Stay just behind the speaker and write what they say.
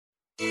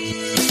Weather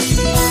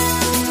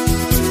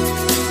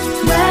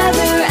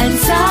and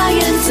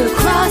science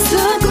across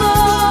the globe.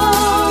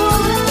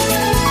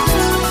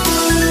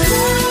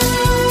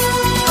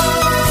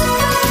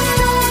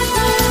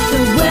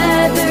 The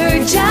Weather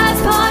Jazz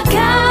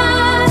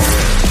Podcast.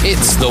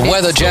 It's the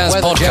Weather Jazz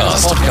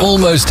Podcast.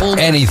 Almost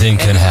anything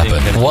can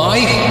happen.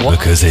 Why?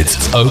 Because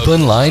it's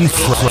Open Line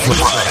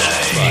Friday.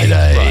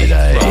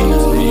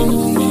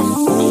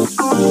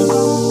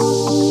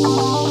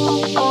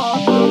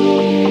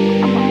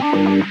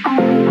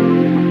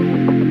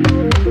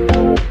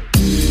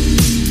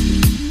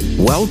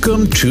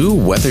 Welcome to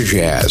Weather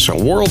Jazz, a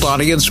world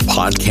audience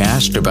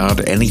podcast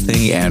about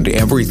anything and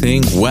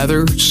everything,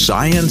 weather,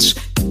 science,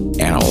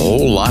 and a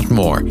whole lot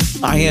more.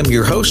 I am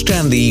your host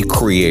and the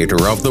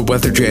creator of the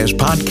Weather Jazz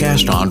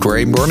podcast,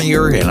 Andre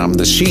Bernier, and I'm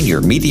the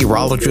senior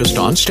meteorologist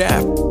on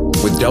staff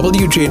with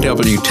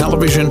WJW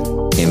Television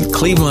in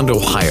Cleveland,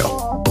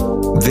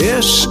 Ohio.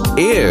 This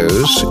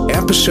is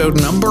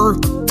episode number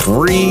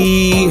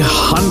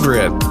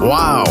 300.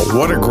 Wow,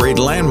 what a great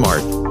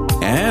landmark.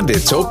 And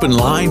it's Open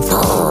Line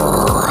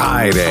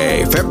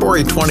Friday,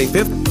 February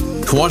 25th,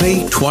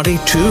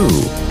 2022.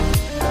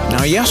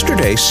 Now,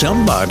 yesterday,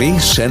 somebody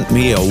sent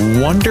me a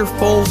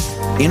wonderful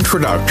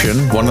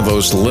introduction, one of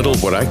those little,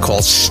 what I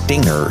call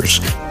stingers,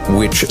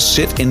 which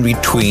sit in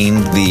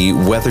between the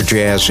Weather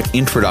Jazz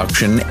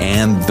introduction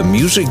and the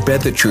music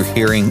bed that you're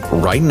hearing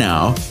right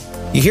now.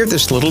 You hear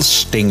this little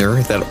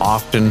stinger that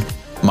often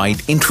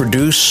might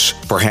introduce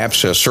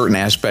perhaps a certain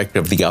aspect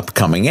of the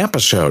upcoming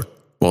episode.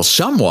 Well,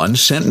 someone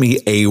sent me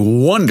a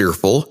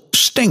wonderful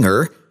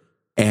stinger,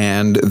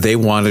 and they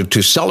wanted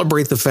to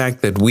celebrate the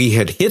fact that we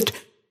had hit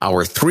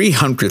our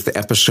 300th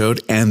episode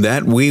and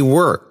that we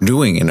were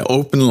doing an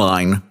Open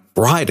Line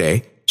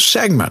Friday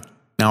segment.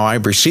 Now,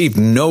 I've received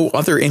no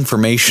other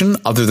information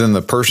other than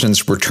the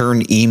person's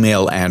return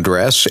email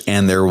address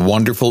and their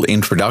wonderful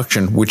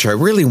introduction, which I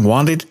really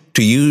wanted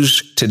to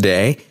use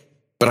today,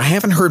 but I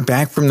haven't heard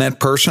back from that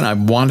person. I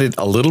wanted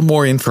a little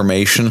more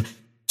information,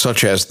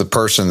 such as the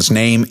person's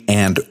name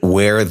and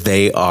where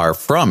they are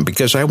from,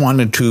 because I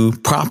wanted to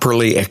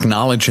properly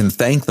acknowledge and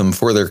thank them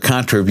for their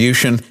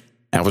contribution.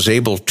 I was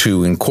able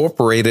to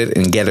incorporate it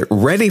and get it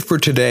ready for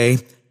today.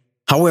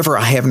 However,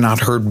 I have not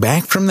heard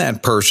back from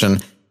that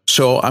person,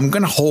 so I'm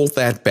going to hold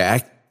that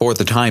back for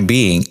the time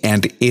being.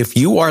 And if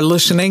you are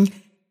listening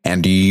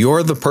and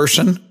you're the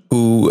person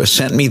who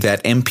sent me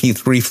that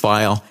MP3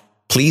 file,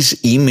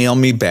 please email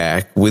me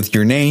back with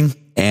your name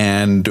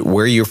and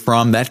where you're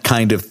from, that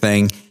kind of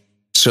thing,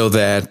 so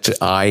that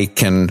I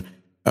can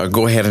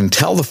go ahead and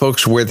tell the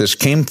folks where this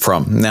came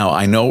from. Now,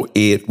 I know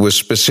it was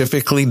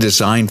specifically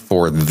designed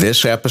for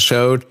this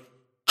episode.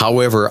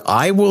 However,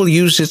 I will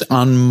use it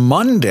on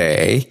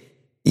Monday,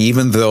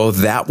 even though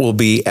that will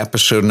be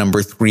episode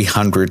number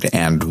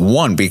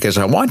 301, because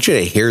I want you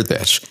to hear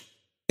this.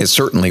 It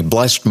certainly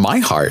blessed my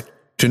heart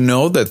to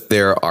know that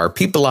there are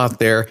people out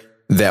there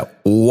that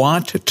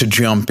want to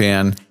jump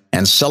in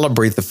and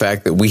celebrate the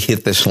fact that we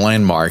hit this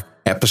landmark,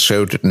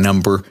 episode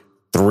number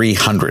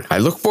 300. I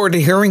look forward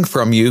to hearing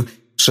from you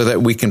so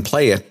that we can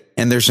play it.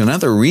 And there's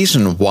another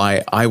reason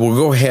why I will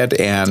go ahead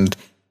and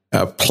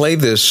play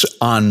this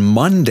on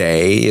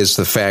Monday is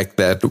the fact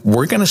that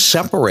we're going to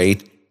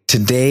separate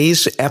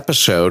today's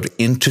episode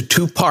into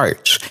two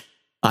parts.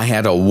 I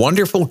had a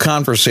wonderful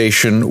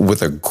conversation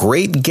with a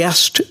great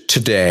guest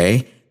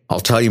today. I'll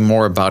tell you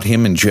more about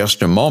him in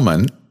just a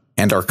moment.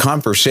 And our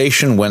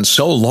conversation went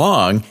so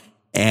long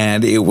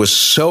and it was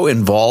so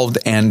involved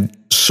and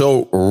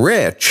so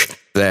rich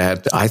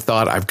that I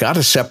thought I've got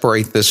to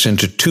separate this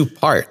into two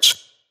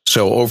parts.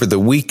 So over the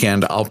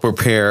weekend, I'll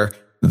prepare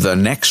the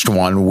next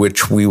one,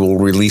 which we will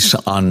release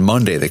on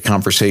Monday, the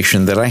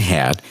conversation that I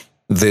had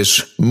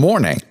this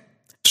morning.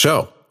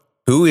 So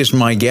who is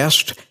my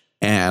guest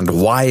and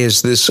why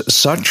is this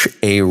such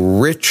a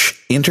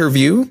rich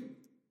interview?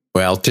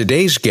 Well,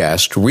 today's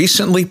guest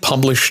recently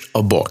published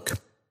a book,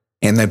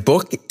 and that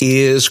book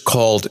is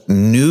called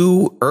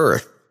New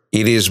Earth.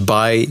 It is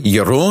by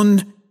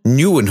Jeroen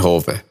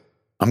Nieuwenhove.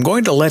 I'm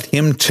going to let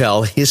him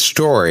tell his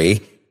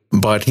story,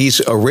 but he's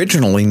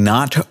originally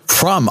not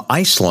from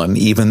Iceland,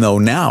 even though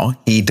now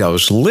he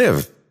does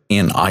live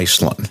in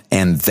Iceland.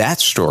 And that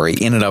story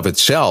in and of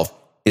itself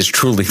is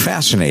truly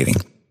fascinating.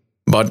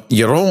 But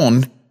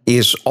Jeroen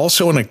is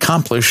also an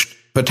accomplished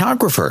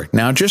photographer.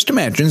 Now, just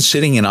imagine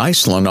sitting in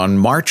Iceland on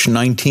March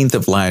 19th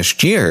of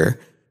last year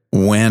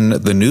when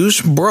the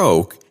news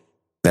broke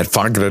that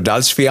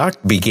Fagradalsfjall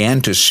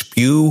began to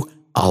spew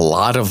a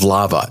lot of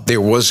lava.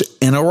 There was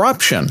an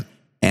eruption.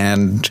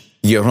 And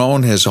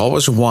Jeroen has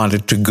always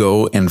wanted to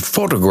go and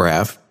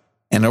photograph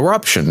an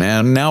eruption.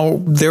 And now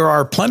there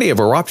are plenty of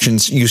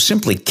eruptions you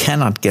simply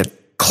cannot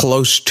get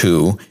close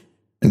to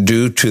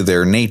due to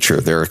their nature,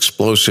 their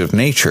explosive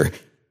nature.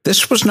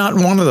 This was not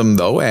one of them,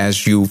 though,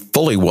 as you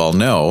fully well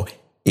know.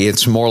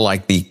 It's more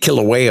like the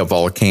Kilauea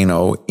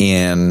volcano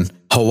in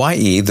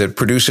Hawaii that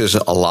produces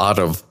a lot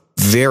of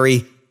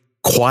very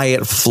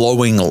quiet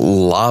flowing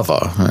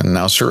lava. And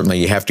now certainly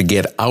you have to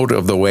get out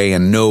of the way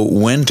and know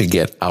when to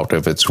get out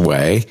of its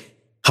way.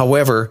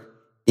 However,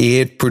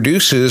 it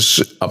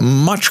produces a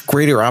much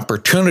greater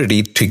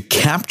opportunity to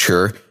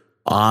capture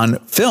on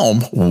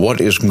film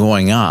what is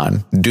going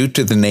on due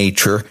to the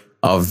nature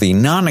of the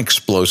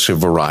non-explosive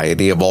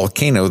variety of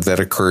volcano that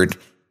occurred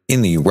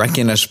in the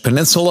Reykjanes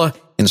Peninsula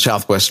in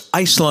southwest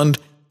Iceland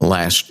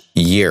last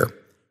year.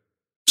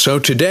 So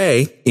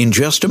today, in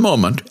just a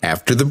moment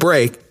after the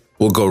break,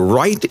 we'll go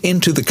right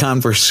into the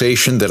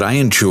conversation that I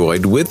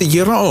enjoyed with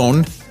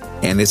Jeroen,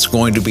 and it's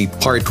going to be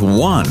part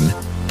one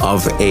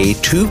of a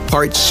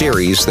two-part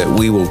series that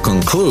we will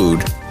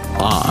conclude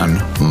on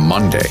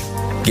Monday.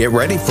 Get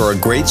ready for a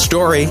great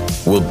story.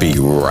 We'll be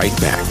right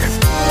back.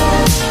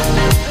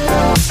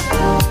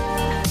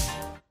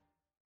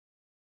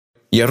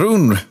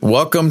 Jeroen,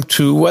 welcome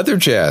to Weather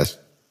Jazz.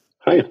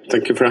 Hi,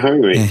 thank you for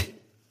having me.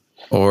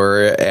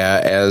 Or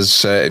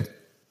as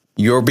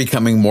you're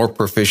becoming more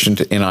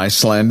proficient in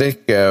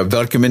Icelandic,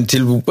 welcome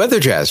to Weather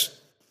Jazz.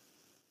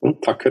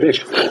 Tack för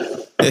det.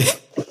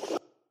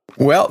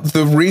 Well,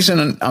 the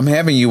reason I'm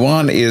having you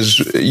on is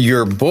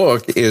your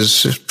book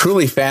is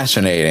truly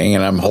fascinating,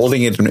 and I'm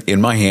holding it in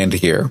my hand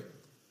here,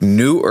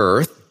 New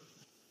Earth.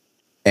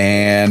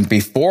 And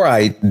before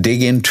I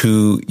dig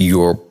into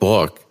your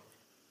book,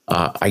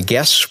 I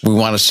guess we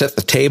want to set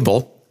the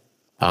table.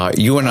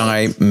 You and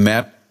I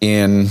met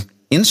in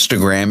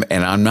Instagram,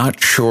 and I'm not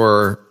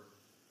sure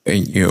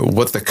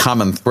what the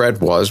common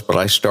thread was, but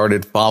I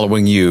started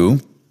following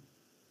you,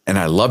 and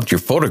I loved your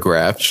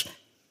photographs,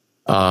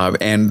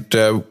 and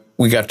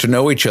we got to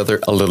know each other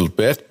a little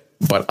bit.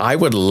 But I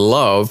would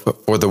love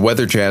for the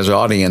Weather Jazz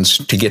audience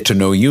to get to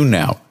know you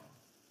now.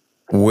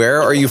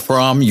 Where are you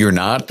from? You're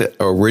not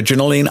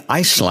originally an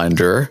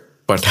Icelander,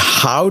 but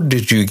how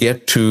did you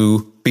get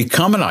to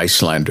become an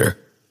Icelander?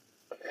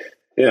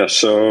 Yeah,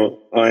 so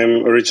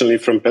I'm originally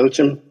from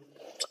Belgium.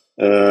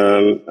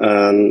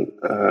 And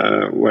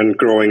when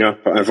growing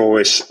up, I've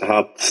always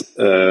had,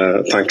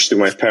 thanks to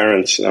my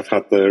parents, I've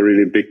had a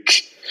really big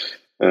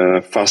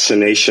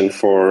fascination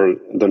for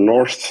the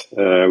North.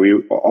 We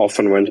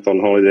often went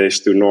on holidays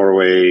to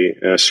Norway,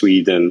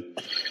 Sweden,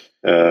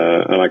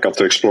 and I got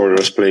to explore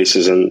those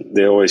places, and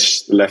they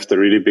always left a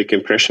really big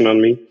impression on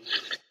me.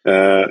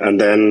 And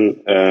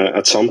then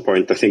at some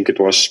point, I think it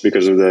was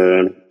because of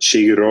the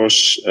Sigur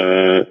Rós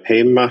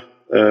Heima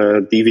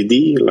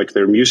DVD, like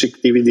their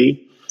music DVD.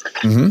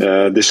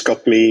 Mm-hmm. This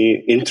got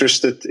me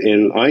interested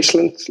in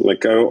Iceland.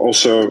 Like, I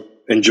also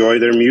enjoy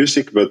their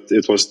music, but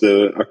it was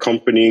the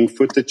accompanying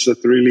footage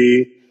that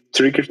really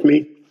triggered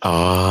me.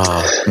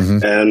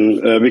 Mm-hmm.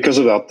 And because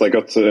of that, I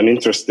got an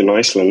interest in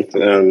Iceland.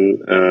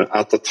 And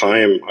at the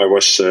time, I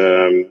was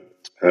a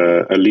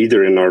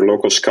leader in our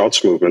local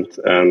Scouts movement,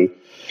 and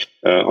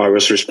I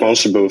was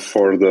responsible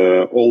for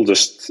the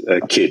oldest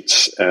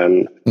kids.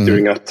 And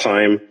during that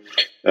time,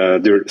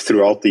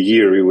 throughout the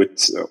year, we would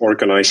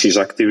organize these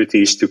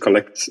activities to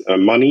collect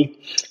money.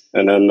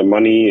 And then the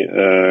money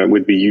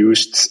would be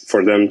used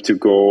for them to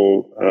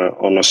go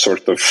on a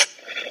sort of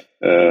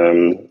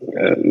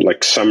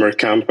like summer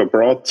camp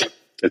abroad.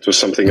 It was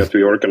something that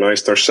we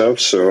organized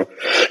ourselves. So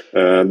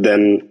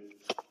then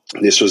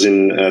this was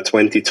in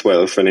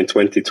 2012. And in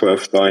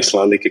 2012, the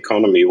Icelandic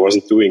economy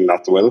wasn't doing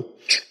that well.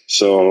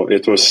 So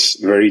it was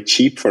very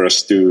cheap for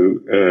us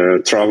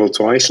to travel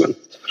to Iceland.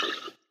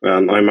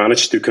 And I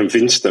managed to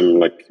convince them,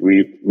 like,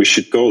 we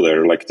should go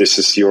there. Like, this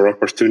is your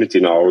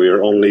opportunity now. We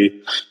are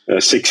only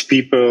 6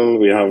 people.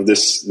 We have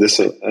this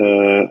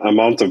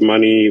amount of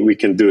money. We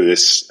can do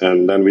this.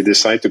 And then we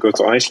decided to go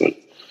to Iceland.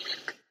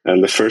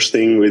 And the first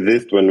thing we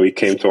did when we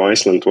came to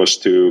Iceland was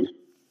to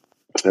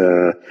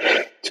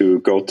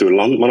go to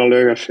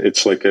Landmannalaugar.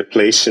 It's like a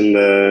place in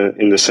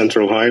the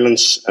Central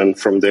Highlands. And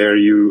from there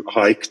you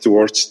hike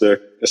towards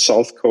the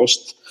south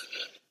coast.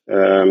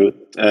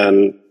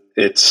 And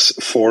it's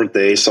 4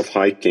 days of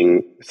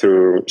hiking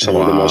through some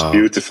of the most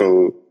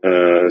beautiful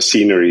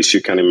sceneries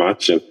you can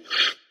imagine.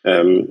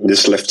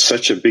 This left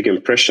such a big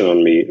impression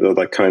on me that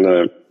I kind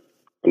of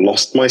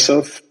lost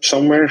myself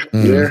somewhere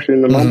there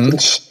in the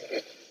mountains.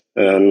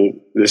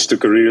 And this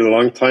took a really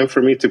long time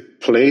for me to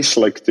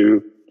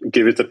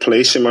give it a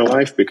place in my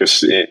life,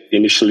 because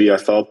initially I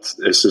thought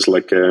this is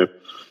like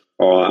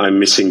I'm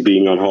missing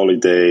being on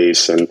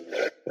holidays, and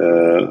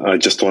I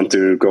just want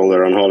to go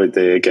there on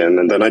holiday again.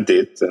 And then I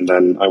did, and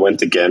then I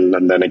went again,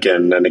 and then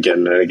again, and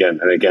again, and again,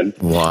 and again.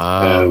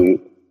 Wow. And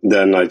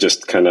then I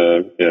just kind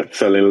of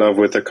fell in love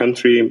with the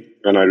country,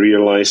 and I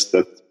realized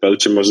that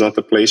Belgium was not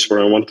a place where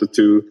I wanted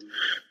to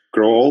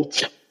grow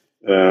old.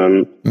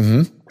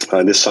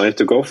 I decided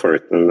to go for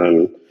it. And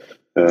then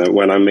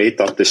when I made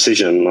that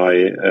decision,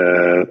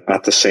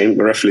 at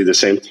roughly the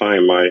same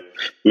time, I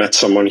met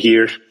someone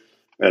here.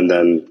 And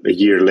then a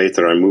year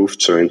later, I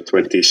moved. So in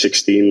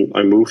 2016,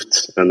 I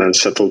moved and then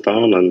settled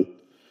down. And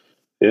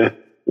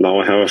now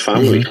I have a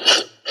family.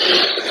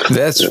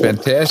 That's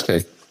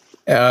fantastic.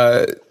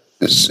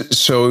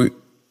 So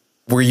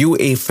were you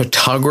a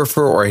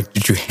photographer, or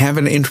did you have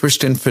an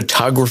interest in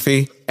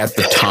photography at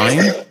the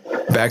time,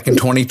 back in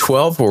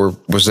 2012, or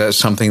was that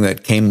something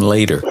that came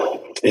later?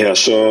 Yeah,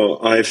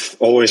 so I've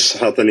always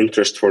had an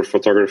interest for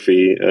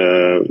photography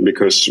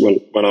because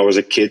when I was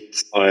a kid,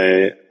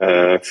 I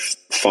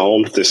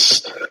found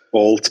this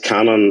old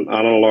Canon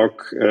analog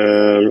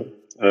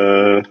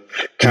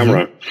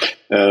camera,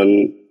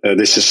 and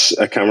this is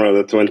a camera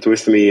that went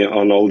with me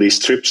on all these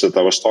trips that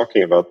I was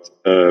talking about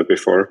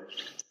before.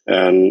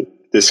 And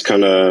this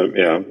kind of,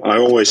 I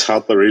always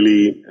had a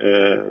really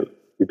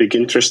big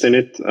interest in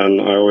it, and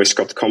I always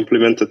got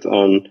complimented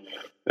on,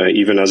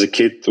 even as a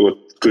kid, what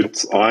good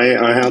eye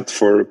I had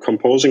for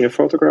composing a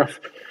photograph.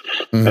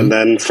 And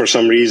then for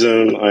some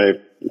reason, I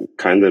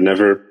kind of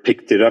never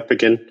picked it up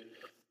again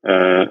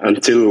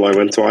until I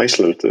went to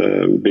Iceland.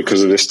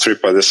 Because of this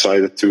trip, I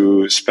decided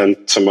to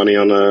spend some money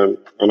on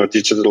a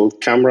digital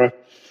camera,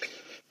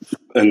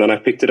 and then I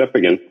picked it up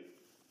again.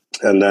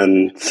 And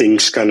then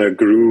things kind of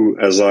grew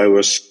as I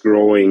was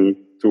growing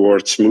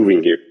towards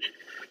moving here.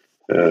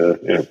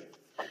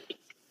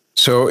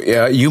 So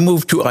you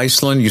moved to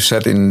Iceland, you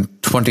said in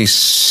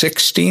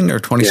 2016 or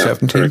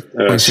 2017?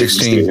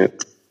 2016. Yeah.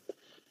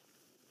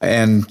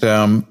 And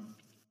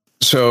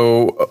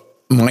so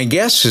my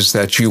guess is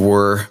that you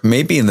were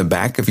maybe in the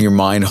back of your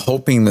mind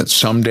hoping that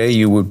someday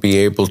you would be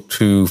able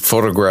to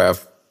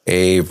photograph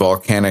a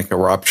volcanic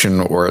eruption,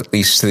 or at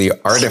least the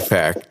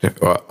artifact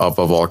of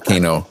a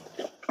volcano.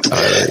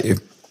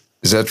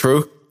 Is that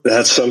true?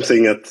 That's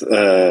something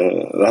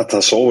that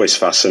has always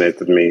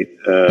fascinated me.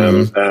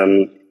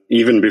 And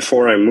even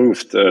before I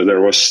moved,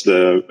 there was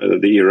the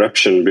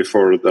eruption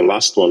before the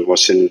last one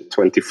was in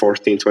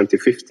 2014,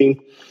 2015,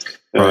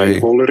 in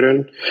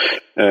Hólurinn.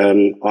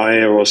 And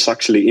I was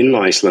actually in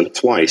Iceland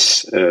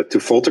twice to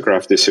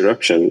photograph this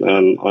eruption.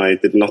 And I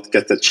did not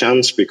get the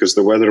chance because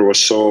the weather was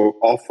so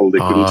awful. They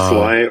couldn't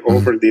fly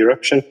over the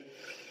eruption.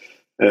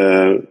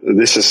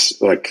 This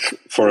is like,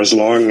 for as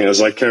long as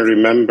I can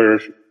remember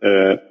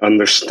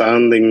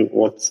understanding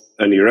what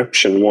an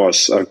eruption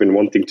was, I've been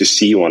wanting to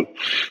see one.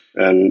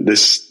 And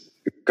this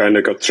kind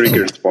of got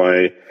triggered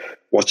by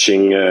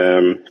watching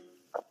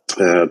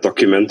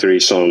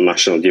documentaries on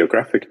National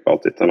Geographic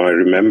about it. And I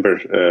remember,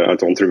 I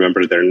don't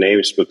remember their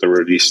names, but there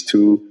were these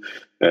two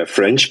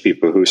French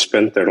people who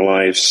spent their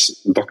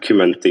lives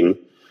documenting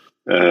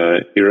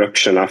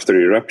eruption after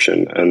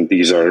eruption. And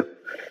these are,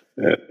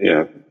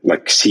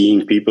 like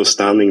seeing people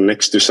standing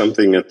next to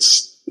something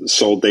that's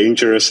so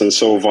dangerous and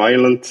so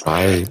violent.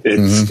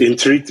 It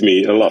intrigued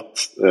me a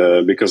lot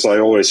because I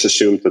always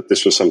assumed that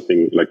this was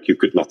something like you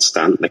could not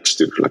stand next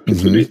to, like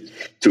it would be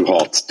too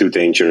hot, too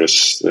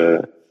dangerous,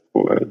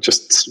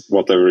 just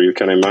whatever you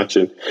can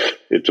imagine.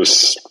 It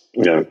was,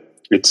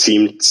 it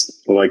seemed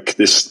like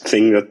this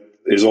thing that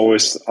is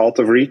always out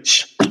of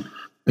reach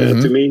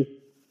to me.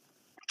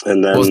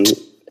 And then,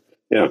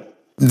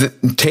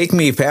 take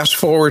me fast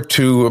forward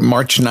to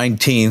March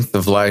 19th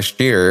of last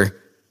year.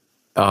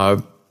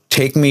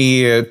 Take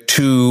me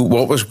to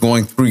what was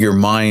going through your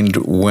mind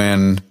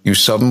when you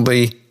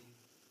suddenly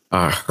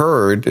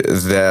heard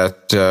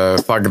that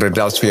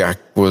Fagradalsfjall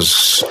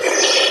was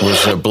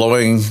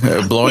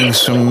blowing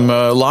some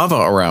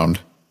lava around.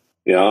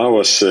 Yeah, I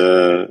was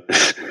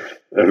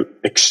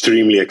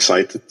extremely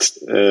excited.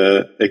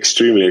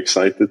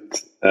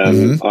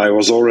 And I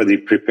was already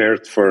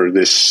prepared for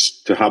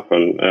this to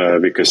happen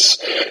because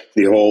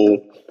the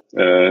whole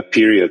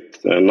period,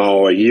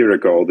 now a year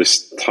ago,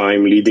 this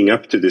time leading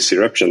up to this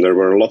eruption, there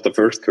were a lot of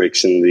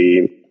earthquakes in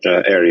the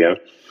area.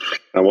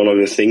 And one of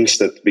the things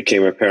that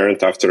became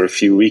apparent after a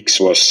few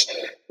weeks was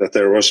that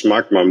there was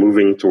magma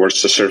moving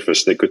towards the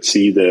surface. They could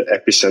see the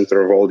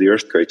epicenter of all the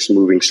earthquakes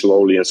moving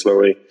slowly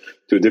to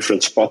a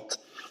different spot.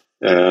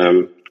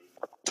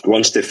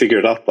 Once they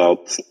figured that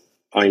out,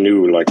 I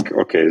knew, like,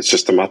 okay, it's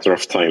just a matter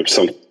of time.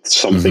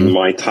 Something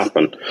might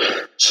happen.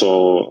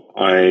 So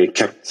I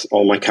kept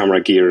all my camera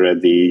gear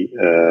ready.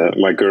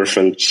 My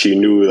girlfriend, she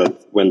knew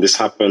that when this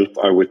happened,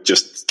 I would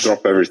just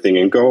drop everything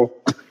and go.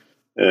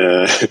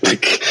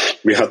 Like,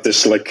 we had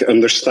this like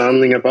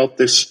understanding about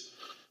this.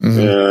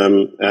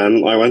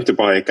 And I went to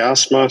buy a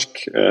gas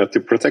mask to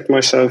protect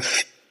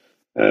myself.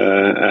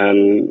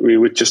 And we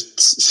would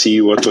just see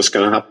what was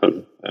going to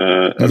happen.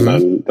 And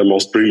then the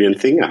most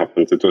brilliant thing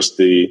happened. It was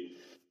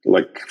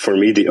for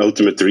me, the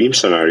ultimate dream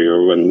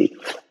scenario when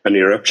an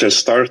eruption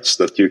starts,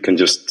 that you can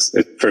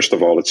first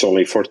of all, it's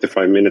only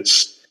 45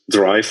 minutes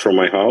drive from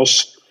my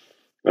house.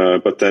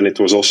 But then it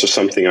was also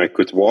something I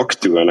could walk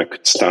to and I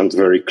could stand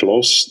very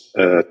close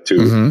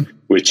to,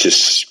 which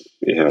is,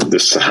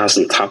 this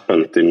hasn't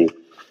happened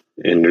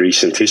in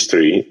recent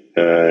history,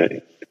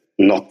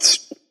 not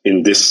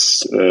in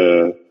this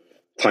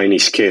tiny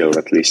scale,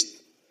 at least.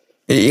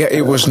 Yeah,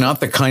 it was not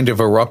the kind of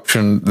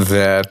eruption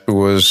that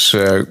was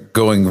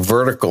going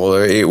vertical.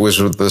 It was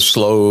the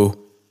slow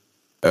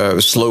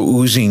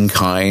oozing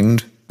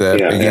kind that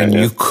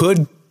you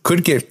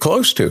could get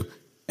close to.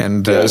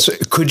 And so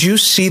could you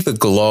see the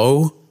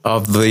glow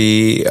of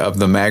the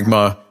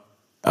magma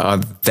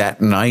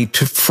that night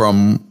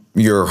from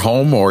your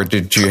home, or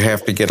did you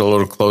have to get a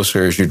little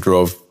closer as you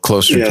drove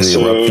closer to the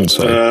eruption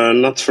site?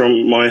 Not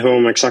from my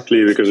home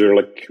exactly, because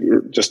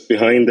we're just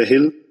behind the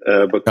hill.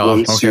 but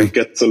once you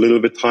get a little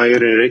bit higher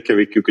in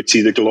Reykjavik, you could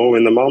see the glow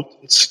in the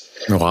mountains.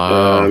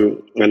 Wow.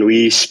 And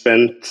we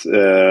spent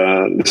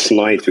this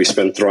night,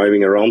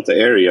 driving around the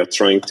area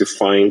trying to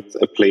find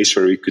a place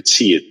where we could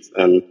see it.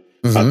 And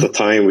at the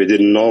time, we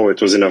didn't know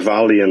it was in a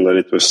valley and that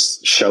it was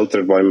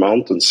sheltered by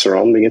mountains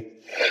surrounding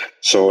it.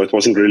 So it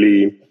wasn't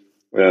really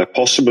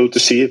possible to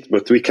see it,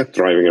 but we kept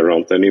driving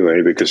around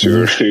anyway because we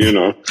were,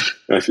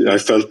 I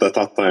felt at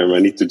that time I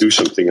need to do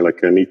something.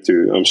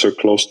 I'm so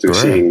close to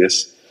seeing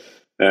this.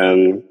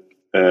 And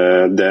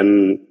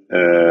then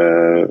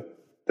the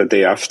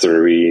day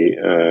after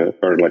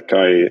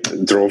I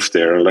drove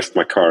there and left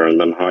my car and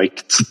then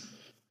hiked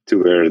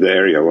to where the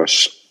area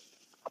was,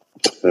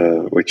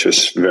 which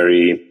was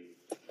very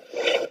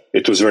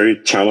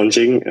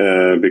challenging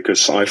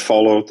because I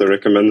followed the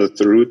recommended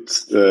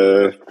route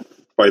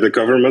by the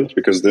government,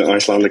 because the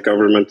Icelandic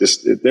government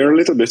they're a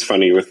little bit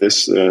funny with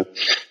this. They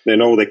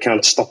know they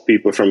can't stop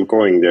people from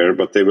going there,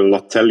 but they will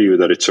not tell you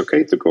that it's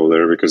okay to go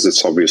there because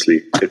it's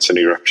an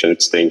eruption,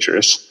 it's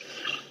dangerous.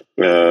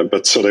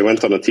 But so they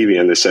went on the TV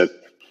and they said,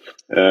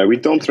 we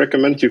don't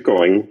recommend you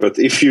going, but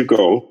if you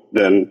go,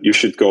 then you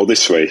should go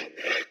this way.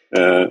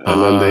 And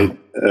then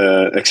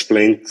they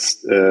explained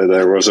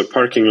there was a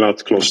parking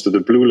lot close to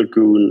the Blue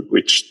Lagoon,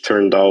 which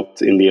turned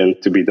out in the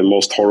end to be the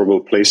most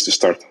horrible place to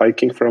start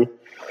hiking from.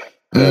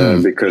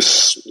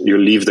 Because you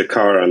leave the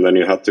car and then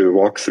you had to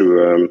walk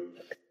through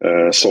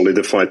a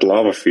solidified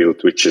lava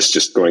field, which is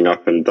just going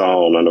up and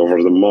down and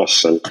over the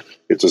moss. And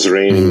it was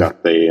raining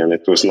that day, and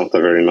it was not a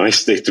very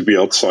nice day to be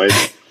outside.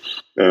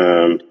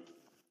 And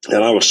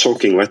I was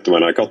soaking wet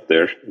when I got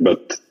there.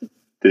 But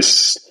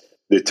this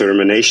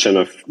determination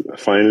of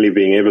finally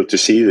being able to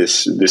see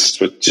this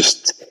what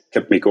just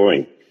kept me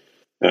going.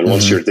 And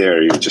once you're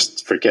there, you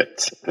just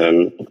forget.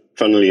 And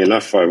funnily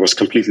enough, I was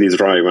completely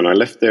dry when I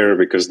left there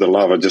because the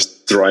lava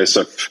just dries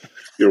up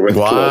your wet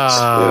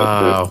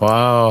clothes.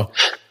 Wow.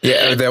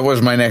 Yeah, that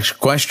was my next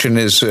question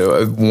is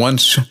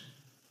once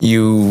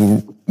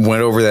you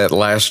went over that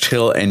last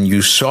hill and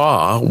you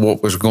saw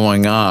what was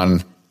going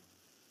on,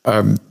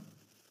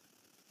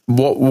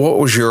 what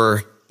was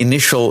your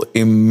initial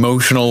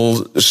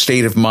emotional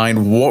state of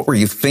mind? What were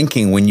you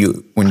thinking when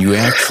you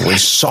actually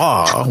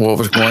saw what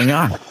was going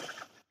on?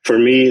 For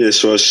me,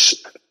 this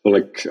was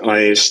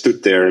I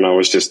stood there and I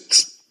was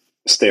just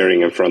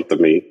staring in front of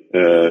me.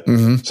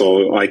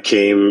 So I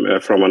came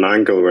from an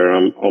angle where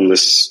I'm on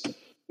this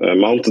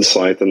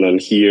mountainside, and then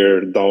here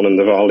down in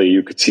the valley,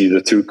 you could see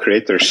the two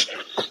craters.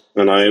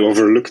 And I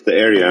overlooked the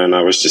area and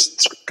I was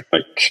just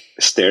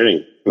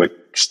staring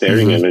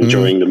and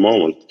enjoying the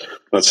moment.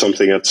 That's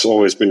something that's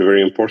always been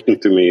very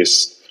important to me,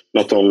 is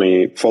not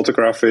only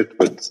photograph it,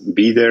 but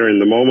be there in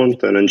the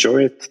moment and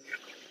enjoy it.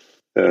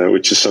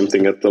 Which is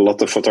something that a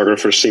lot of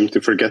photographers seem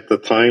to forget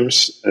at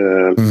times.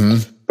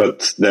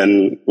 But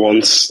then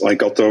once I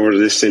got over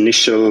this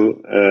initial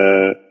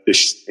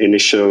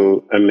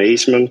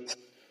amazement,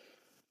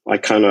 I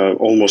kind of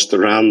almost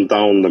ran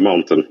down the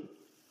mountain.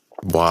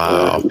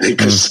 Wow.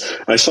 Because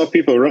I saw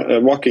people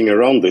walking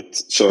around it.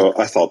 So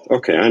I thought,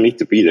 okay, I need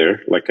to be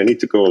there. I need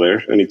to go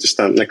there. I need to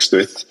stand next to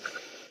it.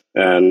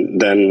 And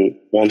then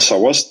once I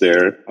was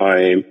there,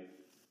 I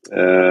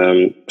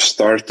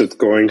started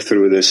going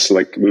through this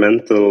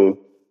mental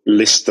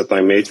list that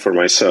I made for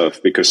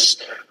myself because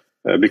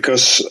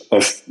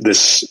of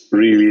this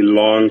really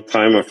long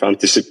time of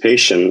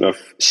anticipation of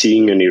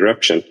seeing an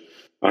eruption.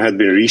 I had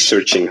been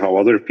researching how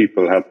other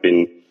people had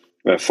been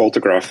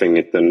photographing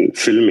it and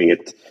filming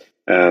it,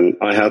 and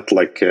I had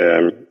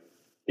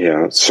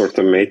sort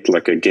of made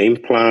a game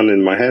plan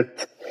in my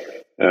head.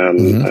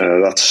 And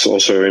that's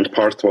also in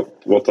part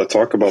what I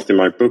talk about in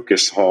my book,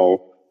 is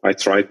how I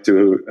tried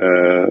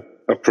to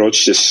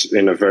approach this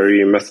in a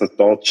very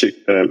methodically.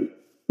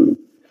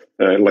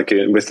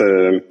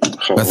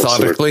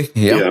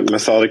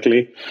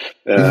 Methodically.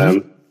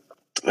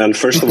 And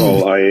first of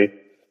all, I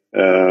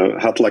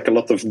had a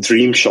lot of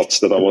dream shots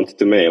that I wanted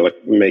to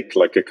make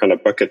a kind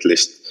of bucket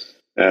list.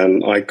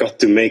 And I got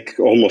to make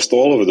almost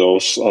all of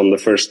those on the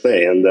first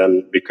day. And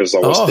then because I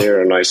was there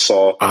and I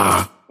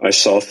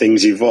saw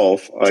things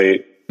evolve,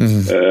 I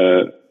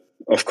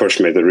of course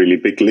made a really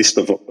big list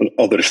of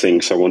other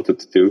things I wanted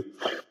to do.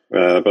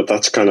 But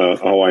that's kind of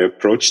how I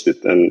approached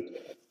it. And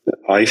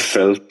I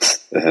felt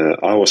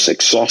I was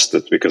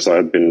exhausted because I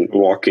had been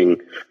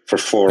walking for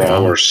 4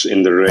 hours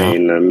in the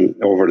rain and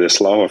over this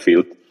lava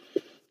field.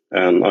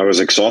 And I was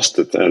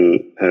exhausted.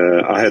 And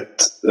I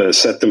had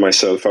said to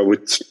myself I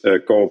would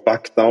go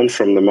back down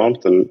from the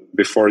mountain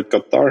before it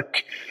got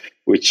dark,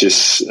 which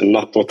is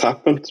not what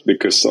happened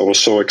because I was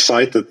so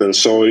excited and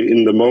so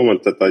in the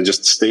moment that I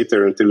just stayed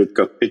there until it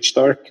got pitch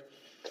dark.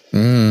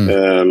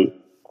 And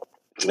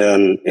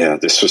yeah,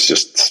 this was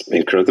just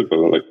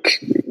incredible.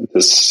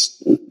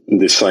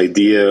 This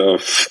idea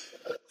of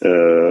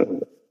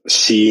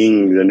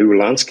seeing the new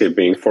landscape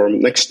being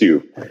formed next to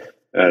you,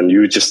 and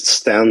you just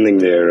standing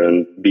there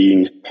and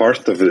being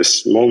part of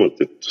this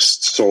moment. It was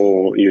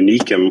so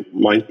unique and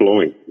mind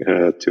blowing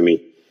to me.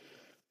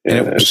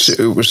 And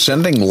it was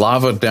sending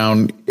lava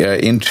down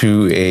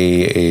into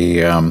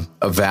a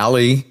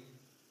valley,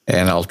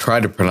 and I'll try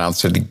to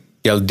pronounce it,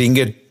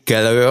 Geldinga.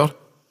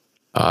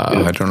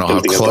 I don't know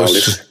how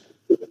close.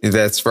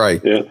 That's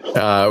right.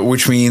 Yeah.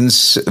 Which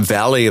means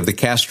Valley of the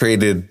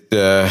Castrated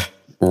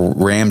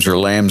Rams or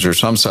Lambs or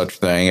some such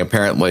thing.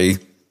 Apparently,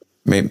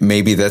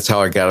 maybe that's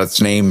how I got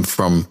its name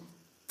from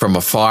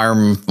a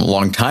farm a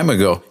long time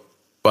ago.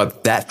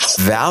 But that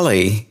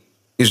valley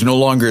is no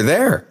longer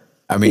there.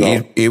 I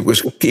mean,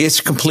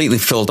 it's completely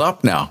filled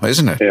up now,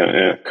 isn't it?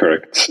 Yeah,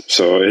 correct.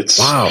 So it's,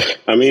 wow.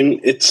 I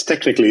mean, it's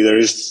technically, there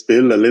is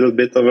still a little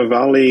bit of a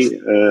valley,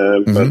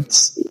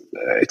 but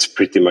it's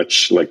pretty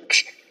much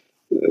like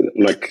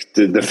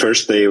the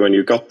first day when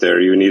you got there,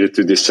 you needed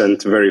to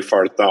descend very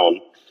far down.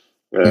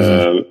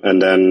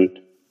 And then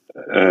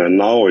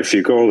now if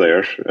you go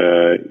there,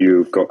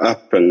 you go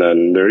up, and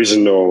then there is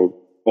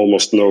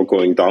almost no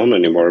going down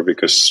anymore,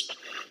 because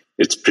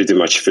it's pretty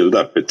much filled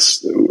up.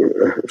 It's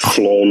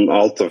flown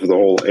out of the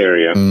whole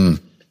area.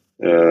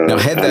 Now,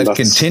 had that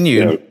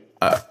continued,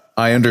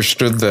 I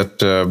understood that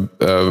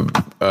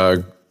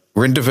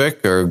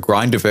Grindavik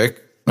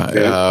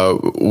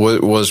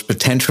was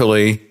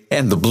potentially,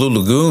 and the Blue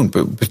Lagoon,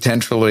 but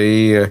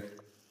potentially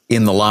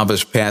in the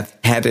lava's path,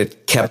 had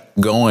it kept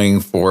going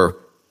for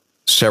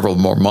several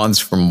more months,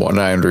 from what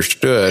I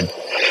understood.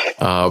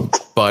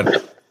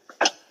 But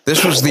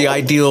this was the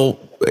ideal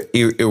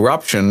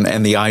eruption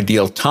and the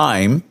ideal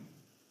time,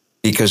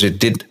 because it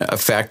didn't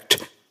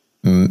affect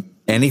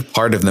any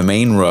part of the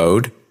main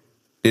road,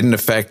 didn't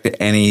affect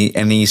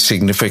any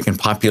significant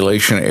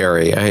population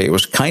area. It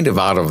was kind of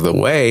out of the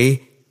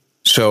way.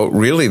 So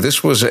really,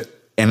 this was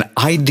an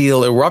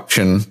ideal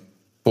eruption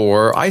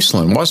for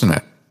Iceland, wasn't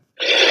it?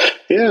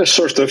 Yeah,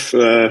 sort of.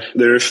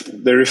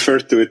 They refer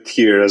to it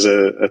here as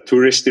a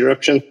tourist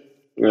eruption.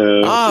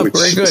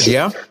 Very good.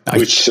 Yeah,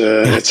 which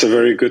it's a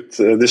very good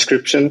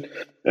description.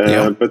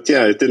 But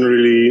yeah, it didn't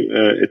really,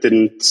 it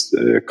didn't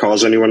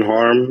cause anyone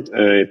harm.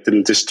 It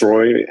didn't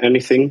destroy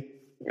anything.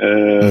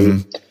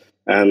 And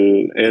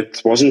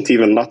it wasn't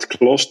even that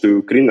close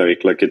to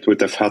Grindavik. Like, it would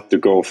have had to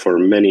go for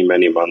many,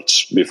 many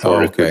months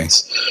before it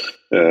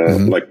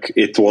would, like,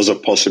 it was a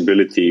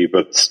possibility,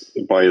 but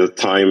by the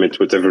time it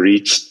would have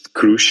reached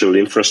crucial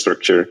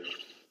infrastructure,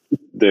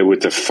 they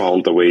would have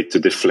found a way to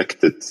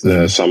deflect it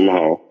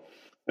somehow.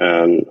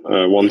 And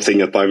one thing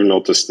that I've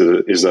noticed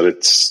is that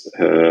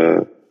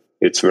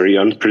it's very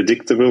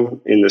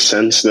unpredictable, in the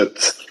sense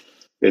that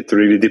it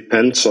really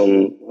depends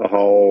on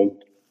how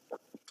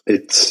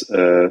it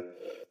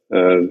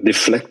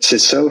deflects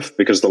itself,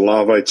 because the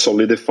lava, it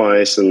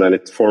solidifies and then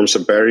it forms a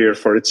barrier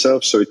for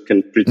itself, so it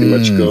can pretty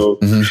much go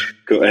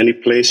any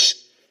place.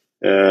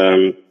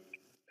 And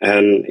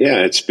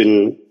yeah, it's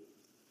been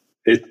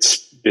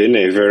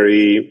a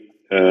very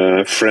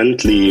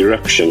friendly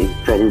eruption,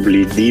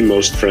 probably the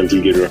most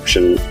friendly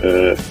eruption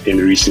in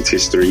recent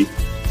history.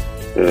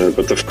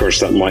 But of course,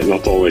 that might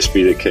not always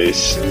be the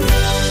case.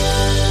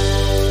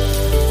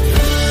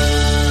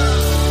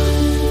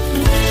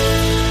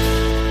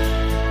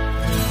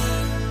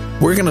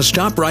 We're going to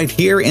stop right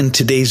here in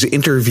today's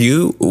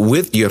interview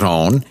with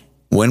Jeroen.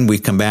 When we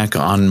come back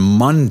on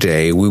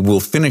Monday, we will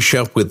finish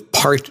up with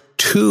part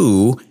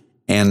 2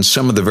 and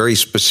some of the very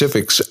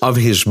specifics of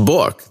his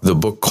book, the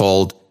book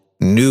called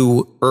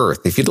New Earth.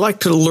 If you'd like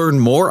to learn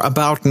more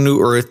about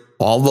New Earth,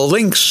 all the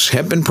links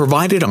have been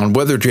provided on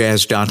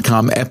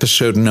weatherjazz.com,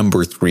 episode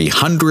number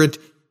 300.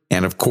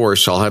 And of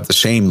course, I'll have the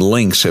same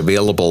links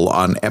available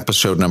on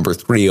episode number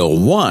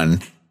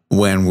 301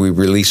 when we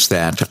release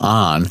that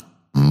on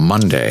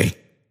Monday.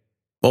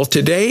 Well,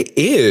 today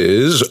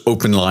is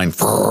Open Line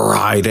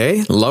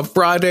Friday. Love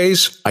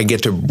Fridays. I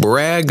get to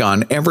brag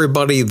on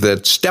everybody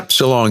that steps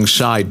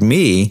alongside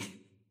me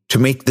to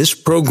make this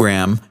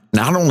program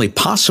not only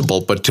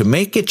possible, but to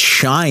make it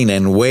shine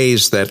in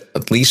ways that,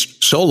 at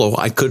least solo,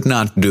 I could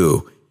not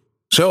do.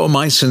 So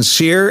my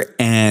sincere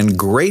and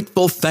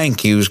grateful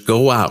thank yous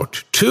go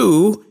out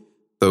to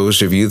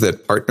those of you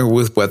that partner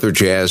with Weather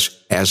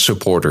Jazz as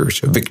supporters.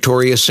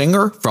 Victoria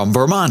Singer from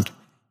Vermont,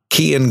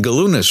 Kian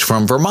Galunas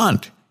from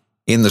Vermont.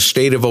 In the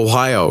state of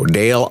Ohio,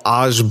 Dale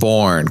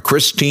Osborne,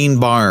 Christine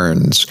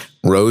Barnes,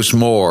 Rose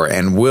Moore,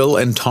 and Will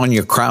and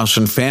Tanya Krause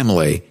and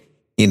family.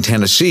 In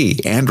Tennessee,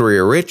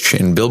 Andrea Rich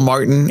and Bill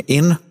Martin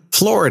in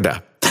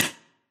Florida.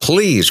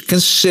 Please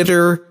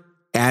consider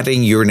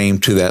adding your name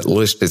to that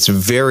list. It's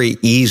very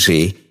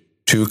easy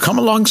to come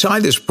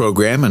alongside this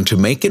program and to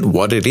make it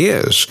what it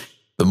is.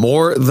 The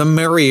more, the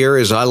merrier,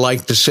 as I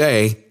like to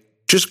say.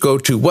 Just go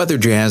to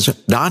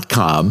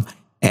weatherjazz.com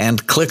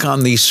and click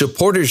on the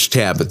supporters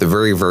tab at the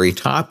very, very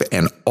top,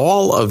 and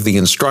all of the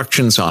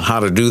instructions on how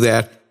to do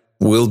that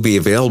will be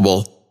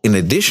available. In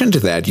addition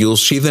to that, you'll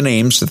see the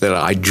names that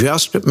I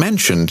just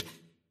mentioned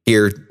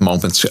here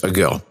moments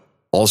ago.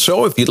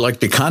 Also, if you'd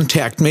like to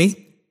contact me,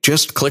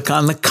 just click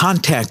on the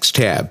Contacts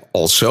tab.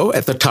 Also,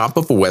 at the top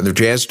of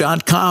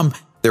weatherjazz.com,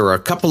 there are a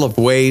couple of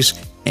ways,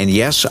 and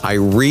yes, I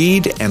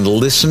read and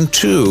listen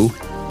to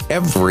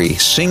every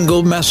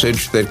single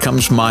message that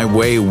comes my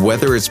way,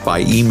 whether it's by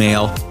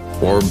email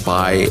or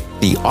by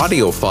the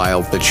audio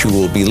file that you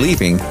will be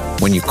leaving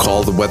when you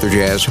call the Weather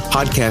Jazz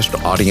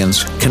Podcast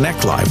Audience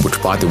Connect Line,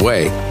 which, by the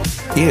way,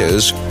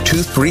 is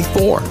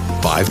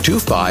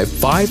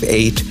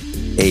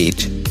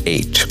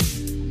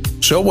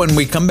 234-525-5888. So when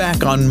we come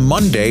back on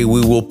Monday,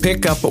 we will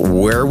pick up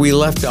where we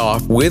left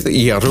off with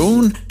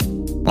Jeroen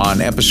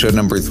on episode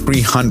number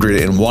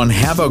 301.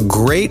 Have a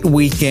great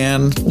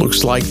weekend.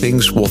 Looks like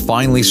things will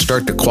finally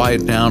start to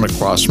quiet down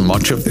across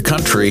much of the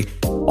country,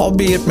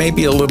 albeit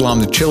maybe a little on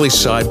the chilly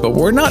side, but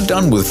we're not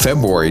done with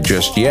February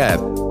just yet.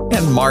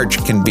 And March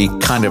can be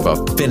kind of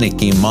a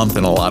finicky month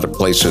in a lot of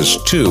places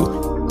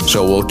too.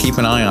 So we'll keep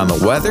an eye on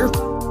the weather,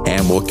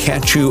 and we'll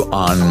catch you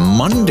on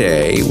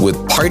Monday with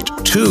part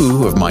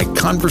 2 of my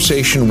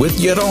conversation with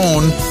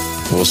Jeroen.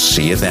 We'll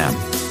see you then.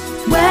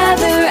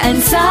 Weather and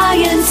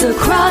science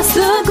across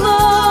the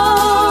globe.